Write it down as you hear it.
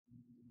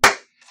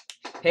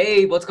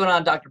Hey, what's going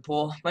on, Dr.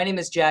 Poole? My name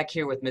is Jack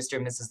here with Mr.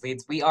 and Mrs.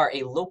 Leads. We are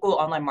a local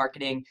online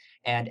marketing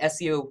and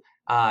SEO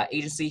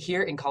agency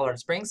here in Colorado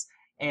Springs.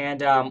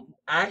 And I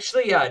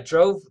actually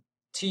drove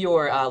to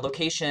your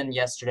location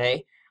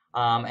yesterday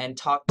and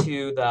talked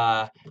to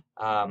the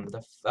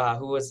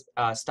who was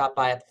stopped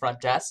by at the front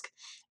desk.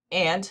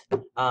 And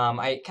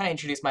I kind of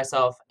introduced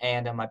myself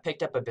and I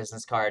picked up a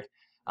business card.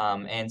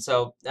 And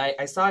so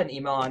I saw an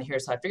email on here,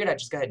 so I figured I'd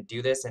just go ahead and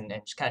do this and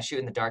just kind of shoot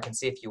in the dark and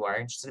see if you are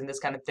interested in this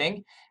kind of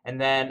thing.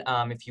 And then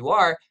if you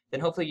are, then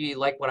hopefully you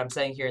like what I'm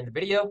saying here in the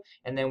video,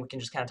 and then we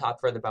can just kind of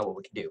talk further about what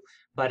we can do.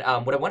 But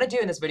what I want to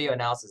do in this video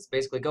analysis is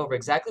basically go over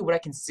exactly what I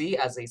can see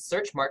as a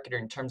search marketer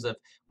in terms of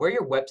where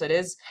your website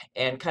is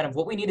and kind of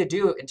what we need to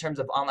do in terms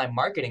of online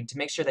marketing to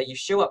make sure that you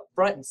show up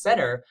front and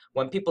center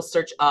when people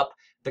search up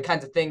the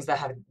kinds of things that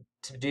have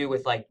to do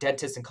with like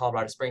dentists in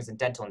Colorado Springs and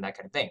dental and that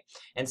kind of thing.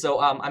 And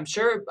so I'm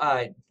sure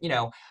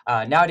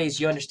nowadays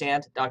you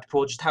understand, Dr.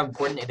 Poole, just how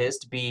important it is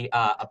to be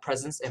a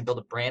presence and build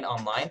a brand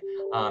online.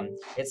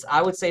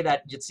 I would say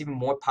that it's even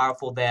more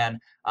powerful than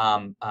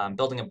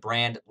building a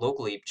brand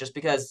locally, just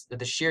because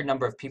the sheer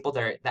number of people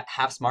that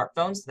have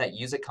smartphones that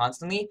use it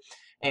constantly,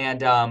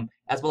 and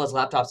as well as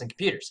laptops and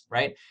computers,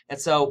 right? And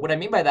so what I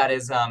mean by that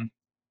is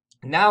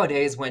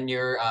nowadays when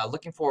you're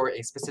looking for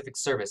a specific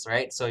service,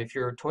 right? So if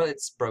your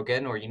toilet's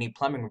broken or you need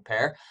plumbing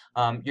repair,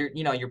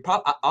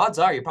 odds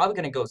are you're probably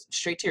going to go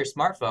straight to your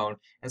smartphone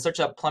and search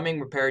up plumbing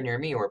repair near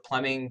me or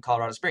plumbing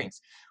Colorado Springs.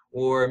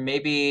 Or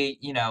maybe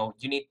you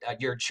need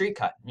your tree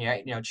cut,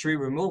 tree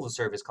removal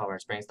service Colorado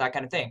Springs, that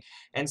kind of thing.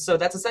 And so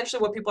that's essentially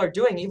what people are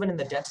doing, even in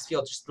the dentist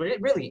field, just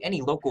really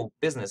any local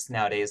business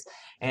nowadays.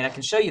 And I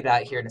can show you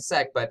that here in a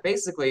sec. But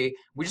basically,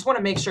 we just want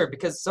to make sure,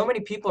 because so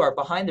many people are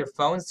behind their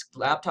phones,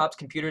 laptops,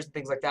 computers, and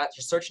things like that,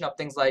 just searching up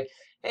things like,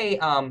 hey,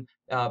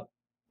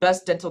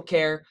 best dental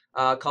care,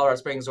 Colorado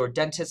Springs, or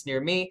dentist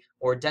near me,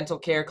 or dental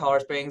care,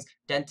 Colorado Springs,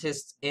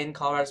 dentists in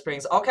Colorado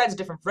Springs, all kinds of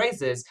different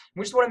phrases.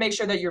 We just want to make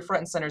sure that you're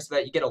front and center so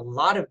that you get a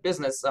lot of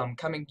business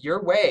coming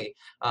your way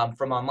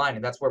from online,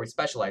 and that's where we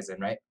specialize in,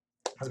 right?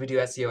 As we do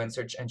SEO and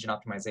search engine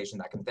optimization,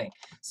 that kind of thing.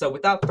 So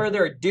without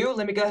further ado,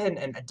 let me go ahead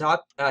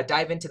and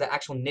dive into the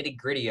actual nitty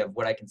gritty of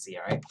what I can see,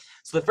 all right?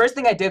 So the first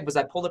thing I did was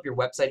I pulled up your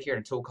website here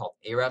in a tool called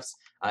Ahrefs.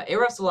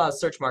 Ahrefs allows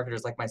search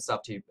marketers like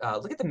myself to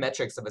look at the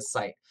metrics of a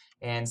site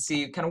and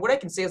see kind of what I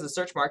can see as a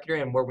search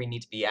marketer and where we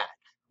need to be at.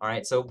 All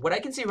right, so what I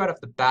can see right off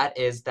the bat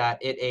is that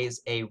it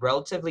is a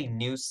relatively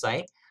new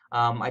site.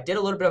 I did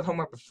a little bit of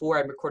homework before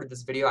I recorded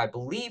this video. I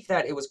believe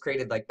that it was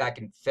created like back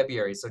in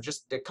February, so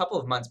just a couple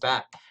of months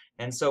back.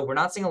 And so we're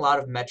not seeing a lot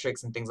of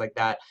metrics and things like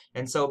that.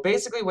 And so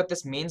basically what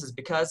this means is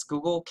because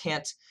Google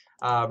can't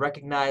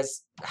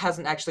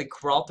hasn't actually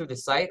crawled through the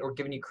site or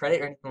given you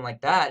credit or anything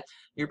like that,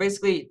 you're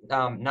basically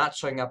not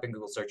showing up in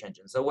Google search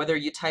engine. So whether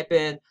you type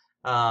in,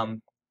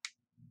 and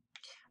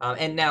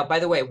now, by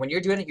the way, when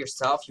you're doing it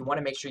yourself, you want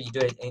to make sure you do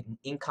it in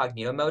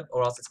incognito mode,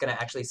 or else it's going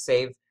to actually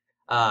save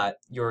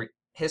your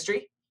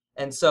history.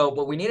 And so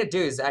what we need to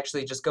do is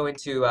actually just go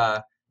into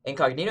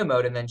incognito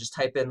mode and then just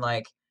type in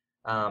like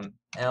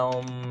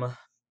Elm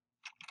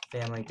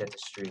Family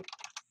Dentistry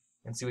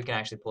and see if we can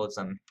actually pull up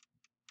some.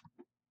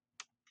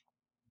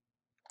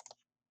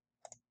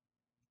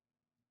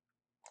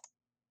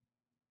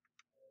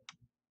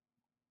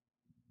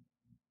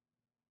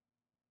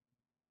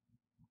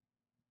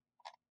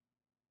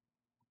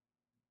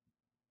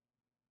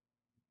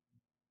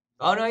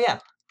 Oh no, yeah.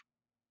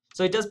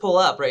 So it does pull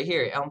up right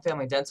here, Elm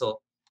Family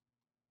Dental.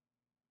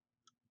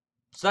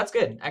 So that's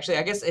good. Actually,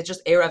 I guess it's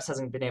just Ahrefs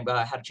hasn't been able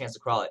had a chance to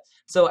crawl it.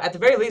 So at the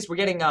very least, we're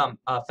getting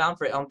found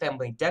for Elm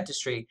Family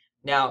Dentistry.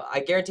 Now, I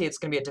guarantee it's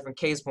going to be a different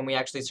case when we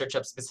actually search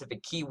up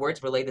specific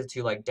keywords related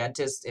to like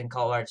dentists in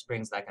Colorado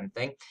Springs, that kind of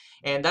thing.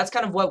 And that's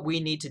kind of what we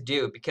need to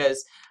do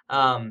because,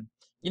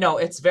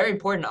 it's very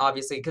important,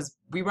 obviously, because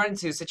we run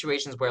into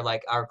situations where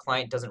like our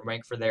client doesn't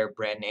rank for their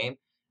brand name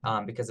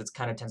because it's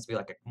kind of tends to be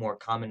like a more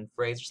common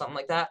phrase or something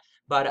like that.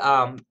 But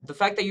the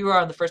fact that you are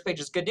on the first page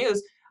is good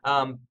news.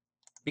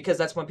 Because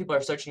that's when people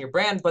are searching your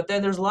brand. But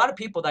then there's a lot of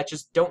people that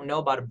just don't know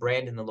about a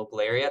brand in the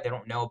local area. They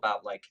don't know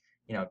about like,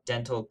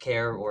 dental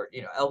care or,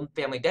 Elm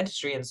Family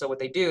Dentistry. And so what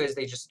they do is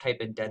they just type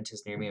in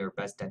dentist near me or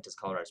best dentist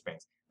Colorado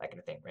Springs, that kind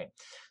of thing, right?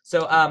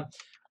 So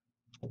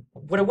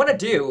what I want to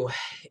do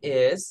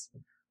is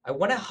I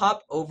want to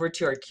hop over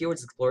to our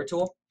Keywords Explorer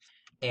tool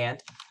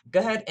and go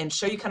ahead and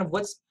show you kind of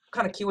what's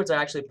kind of keywords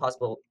are actually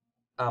possible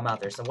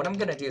out there. So what I'm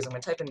going to do is I'm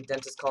going to type in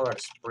dentist Colorado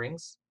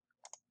Springs.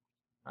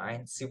 All right,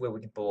 and see what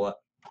we can pull up.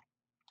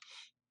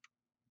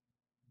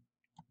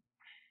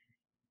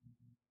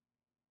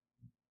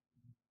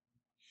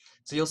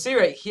 So you'll see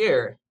right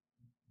here,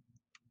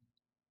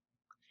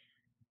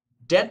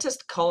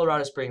 dentist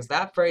Colorado Springs,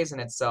 that phrase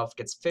in itself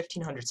gets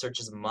 1,500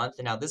 searches a month.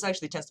 And now this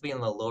actually tends to be on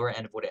the lower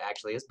end of what it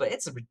actually is, but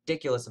it's a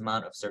ridiculous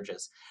amount of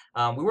searches.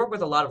 We work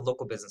with a lot of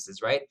local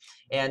businesses, right?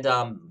 And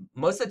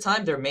most of the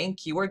time, their main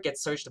keyword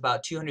gets searched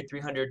about 200,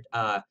 300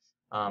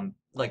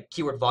 like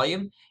keyword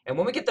volume. And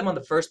when we get them on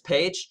the first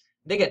page,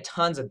 they get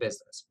tons of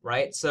business,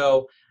 right?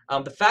 So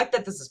The fact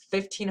that this is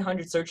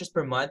 1,500 searches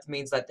per month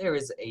means that there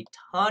is a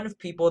ton of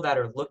people that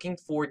are looking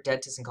for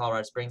dentists in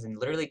Colorado Springs and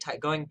literally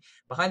going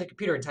behind the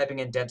computer and typing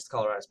in dentist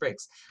Colorado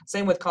Springs.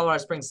 Same with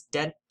Colorado Springs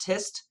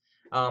dentist.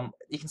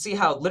 You can see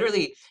how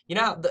literally,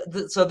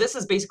 so this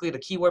is basically the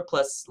keyword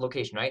plus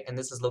location, right? And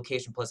this is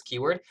location plus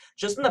keyword.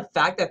 Just in the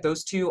fact that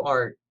those two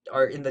are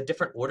in the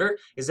different order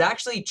is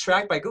actually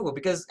tracked by Google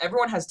because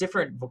everyone has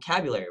different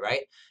vocabulary,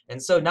 right?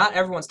 And so not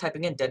everyone's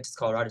typing in dentist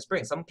Colorado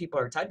Springs. Some people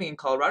are typing in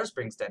Colorado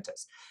Springs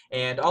dentist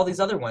and all these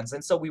other ones.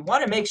 And so we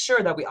want to make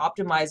sure that we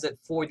optimize it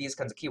for these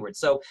kinds of keywords.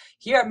 So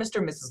here at Mr.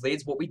 and Mrs.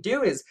 Leads, what we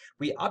do is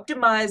we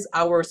optimize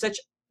our search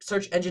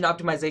engine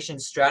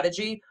optimization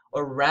strategy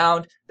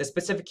around the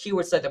specific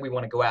keyword set that we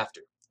want to go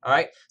after. All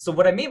right. So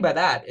what I mean by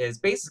that is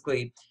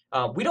basically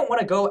we don't want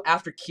to go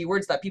after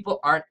keywords that people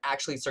aren't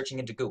actually searching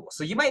into Google.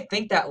 So you might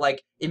think that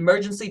like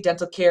emergency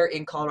dental care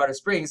in Colorado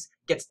Springs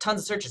gets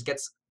tons of searches,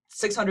 gets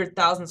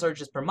 600,000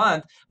 searches per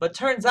month, but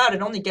turns out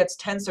it only gets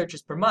 10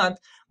 searches per month.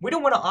 We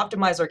don't want to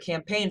optimize our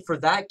campaign for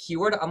that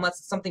keyword unless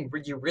it's something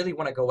you really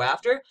want to go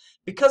after,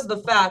 because of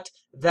the fact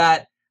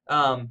that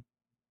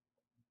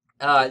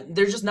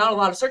there's just not a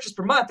lot of searches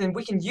per month, and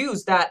we can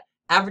use that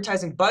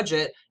advertising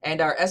budget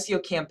and our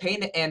SEO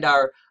campaign and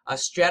our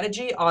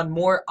strategy on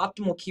more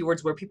optimal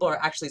keywords where people are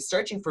actually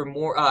searching for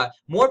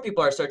more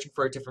people are searching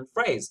for a different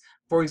phrase.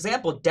 For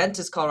example,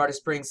 dentist Colorado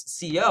Springs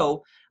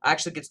CO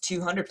actually gets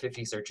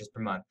 250 searches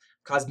per month.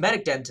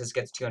 Cosmetic dentist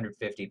gets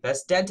 250.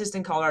 Best dentist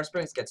in Colorado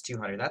Springs gets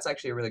 200. That's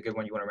actually a really good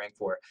one you want to rank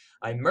for.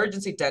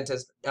 Emergency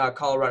dentist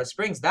Colorado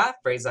Springs, that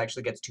phrase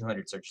actually gets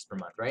 200 searches per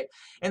month, right?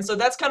 And so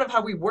that's kind of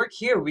how we work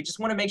here. We just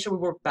want to make sure we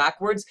work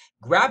backwards,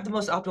 grab the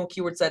most optimal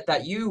keyword set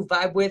that you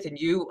vibe with and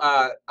you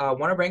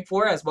want to rank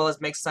for, as well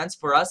as makes sense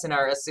for us in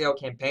our SEO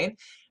campaign,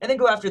 and then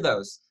go after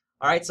those.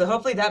 All right, so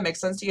hopefully that makes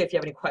sense to you. If you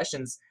have any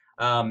questions,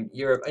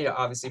 you're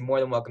obviously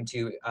more than welcome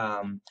to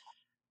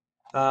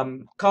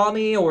call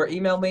me or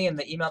email me in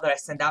the email that I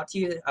send out to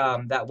you.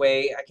 That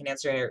way I can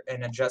answer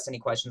and address any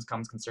questions,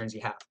 comments, concerns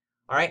you have.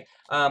 All right.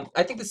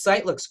 I think the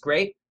site looks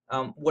great.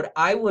 What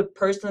I would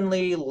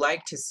personally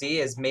like to see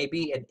is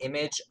maybe an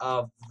image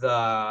of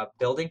the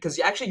building, because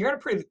actually you're in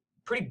a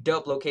pretty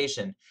dope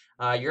location.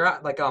 You're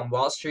at like on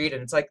Wall Street,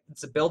 and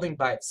it's a building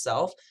by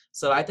itself.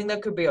 So I think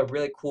that could be a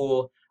really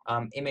cool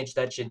image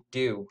that you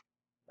do,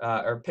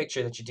 or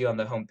picture that you do on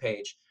the home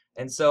page.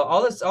 And so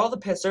all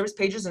the service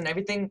pages and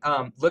everything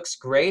looks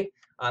great.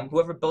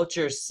 Whoever built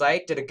your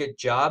site did a good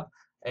job,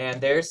 and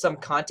there's some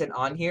content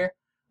on here.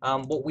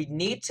 What we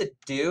need to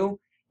do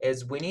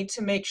is we need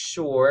to make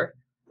sure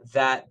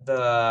that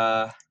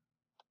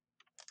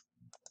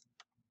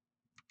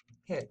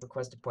hit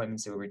request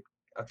appointment.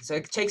 Okay, so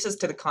it takes us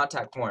to the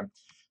contact form.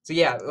 So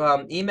yeah,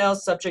 email,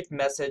 subject,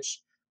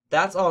 message,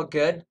 that's all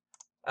good.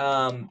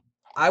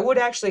 I would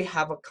actually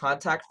have a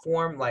contact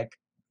form like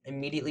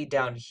immediately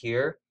down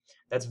here.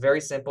 That's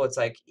very simple. It's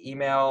like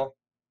email,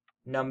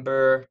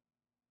 number,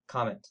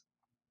 comment.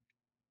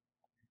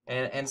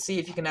 And see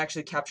if you can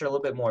actually capture a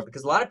little bit more,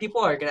 because a lot of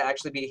people are going to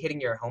actually be hitting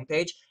your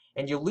homepage,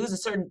 and you'll lose a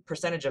certain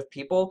percentage of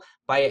people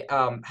by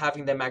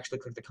having them actually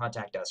click the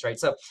contact us, right?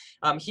 So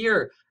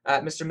here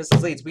at Mr. and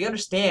Mrs. Leads, we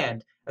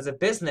understand as a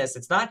business,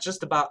 it's not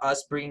just about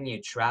us bringing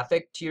you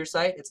traffic to your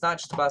site. It's not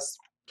just about us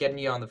getting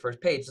you on the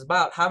first page. It's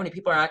about how many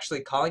people are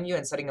actually calling you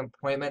and setting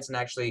appointments and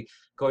actually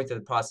going through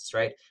the process,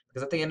 right?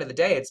 Because at the end of the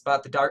day, it's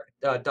about the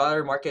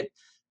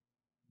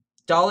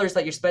dollars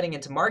that you're spending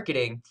into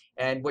marketing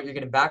and what you're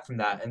getting back from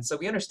that. And so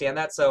we understand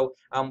that. So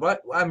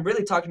what I'm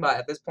really talking about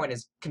at this point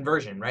is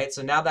conversion, right?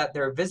 So now that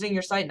they're visiting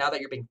your site, now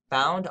that you're being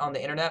found on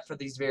the internet for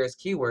these various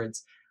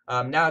keywords,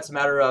 now it's a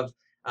matter of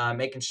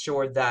making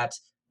sure that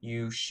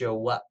you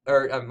show up,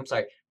 or I'm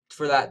sorry,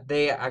 for that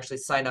they actually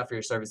sign up for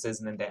your services,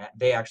 and then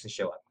they actually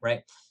show up,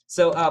 right?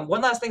 So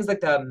one last thing is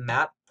like the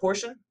map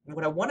portion.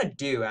 What I want to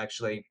do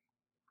actually,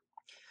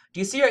 do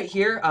you see right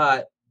here,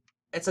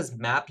 it says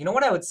map. You know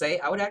what I would say?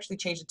 I would actually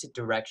change it to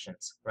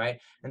directions, right?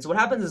 And so what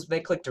happens is they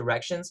click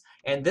directions,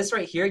 and this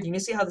right here, you can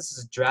see how this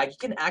is a drag. You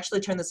can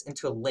actually turn this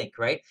into a link,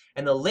 right?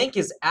 And the link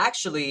is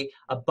actually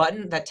a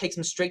button that takes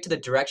them straight to the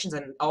directions,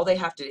 and all they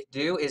have to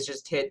do is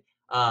just hit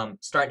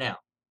start now,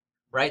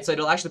 right? So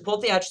it'll actually pull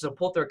up the address, it'll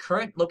pull up their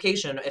current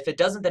location. If it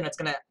doesn't, then it's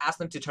going to ask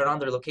them to turn on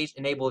their location,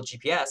 enable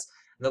GPS.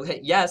 They'll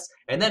hit yes,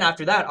 and then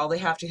after that, all they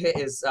have to hit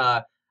is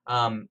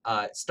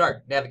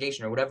start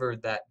navigation or whatever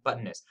that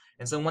button is.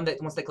 And so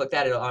once they click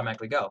that, it'll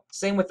automatically go.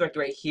 Same with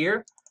right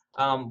here.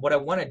 What I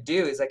want to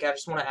do is like I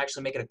just want to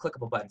actually make it a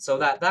clickable button, so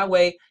that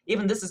way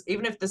even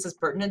if this is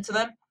pertinent to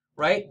them,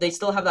 right? They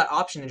still have that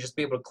option to just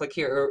be able to click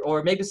here,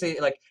 or maybe say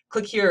like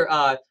click here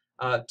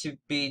to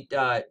be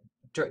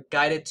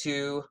guided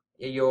to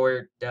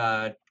your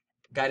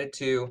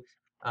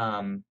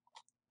Elm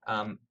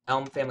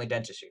Family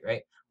Dentistry,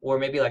 right? Or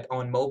maybe like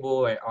on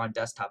mobile or on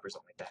desktop or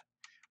something like that,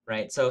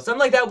 right? So something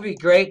like that would be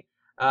great.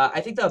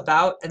 I think the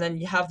about, and then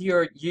you have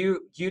your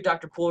you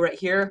Dr. Poole right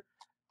here.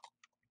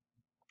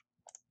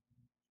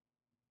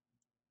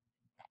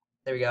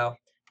 There we go.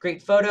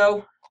 Great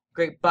photo,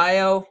 great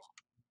bio.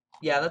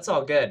 Yeah, that's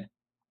all good.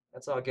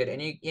 That's all good.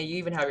 And you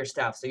even have your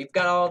staff, so you've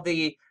got all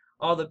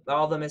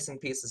the missing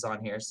pieces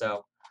on here.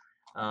 So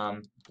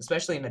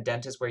especially in a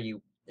dentist where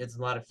it's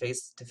a lot of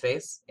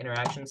face-to-face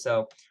interaction.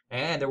 So,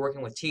 and they're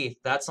working with teeth.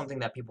 That's something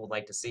that people would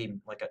like to see,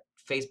 like a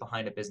face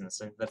behind a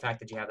business. And the fact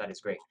that you have that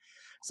is great.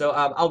 So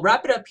I'll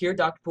wrap it up here,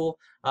 Dr. Poole.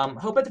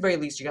 Hope at the very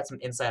least you got some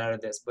insight out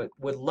of this, but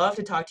would love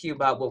to talk to you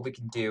about what we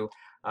can do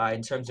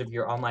in terms of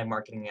your online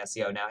marketing and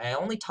SEO. Now, I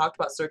only talked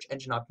about search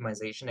engine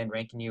optimization and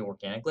ranking you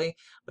organically,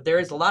 but there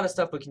is a lot of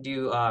stuff we can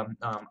do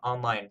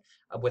online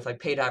with like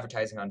paid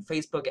advertising on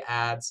Facebook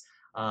ads,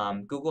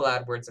 Google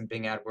AdWords and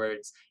Bing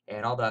AdWords,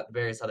 and all the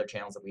various other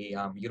channels that we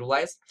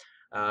utilize.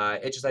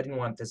 It's just I didn't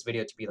want this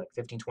video to be like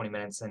 15-20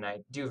 minutes, and I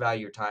do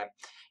value your time.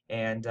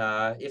 And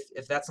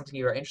if that's something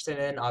you are interested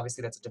in,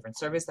 obviously that's a different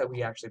service that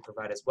we actually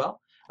provide as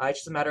well. It's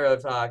just a matter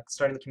of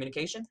starting the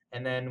communication,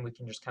 and then we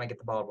can just kind of get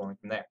the ball rolling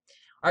from there.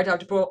 All right,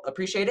 Dr. Poole,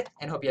 appreciate it,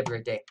 and hope you have a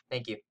great day.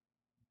 Thank you.